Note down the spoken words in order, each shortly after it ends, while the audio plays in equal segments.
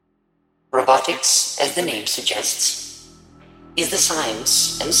Robotics, as the name suggests, is the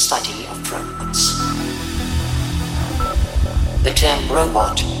science and study of robots. The term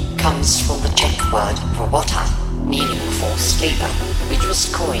robot comes from the Czech word robota, meaning forced labor, which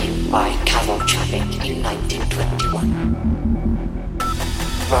was coined by Karol Čapek in 1921.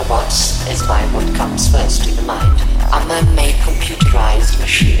 Robots, as by what comes first to the mind, are man-made computerized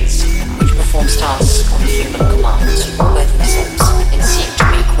machines which perform tasks on human commands, by themselves, and seek to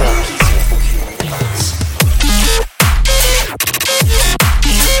make work easier for human beings.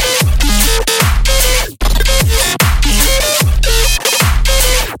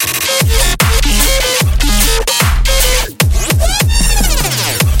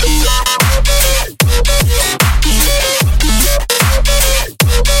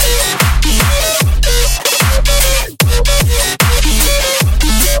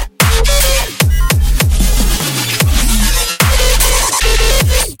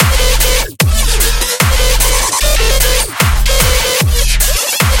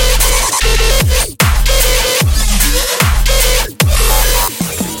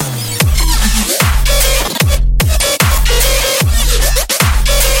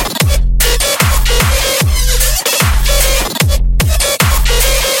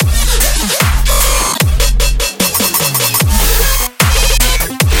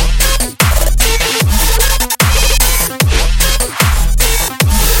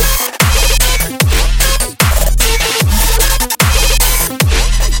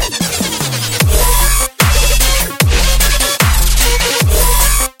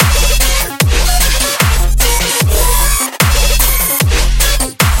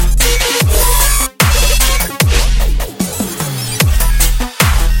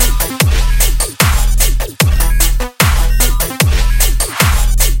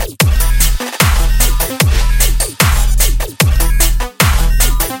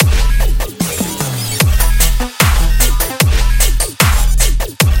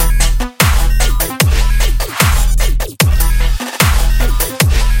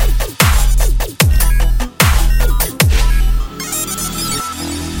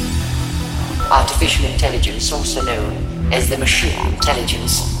 Artificial intelligence, also known as the machine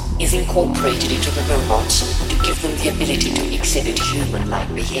intelligence, is incorporated into the robots to give them the ability to exhibit human-like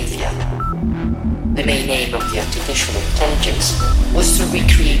behavior. The main aim of the artificial intelligence was to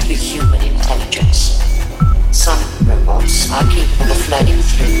recreate the human intelligence. Some robots are capable of learning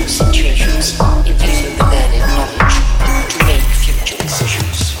through situations and using the learned knowledge to make future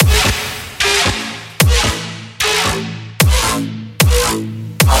decisions.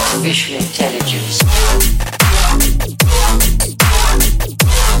 Artificial intelligence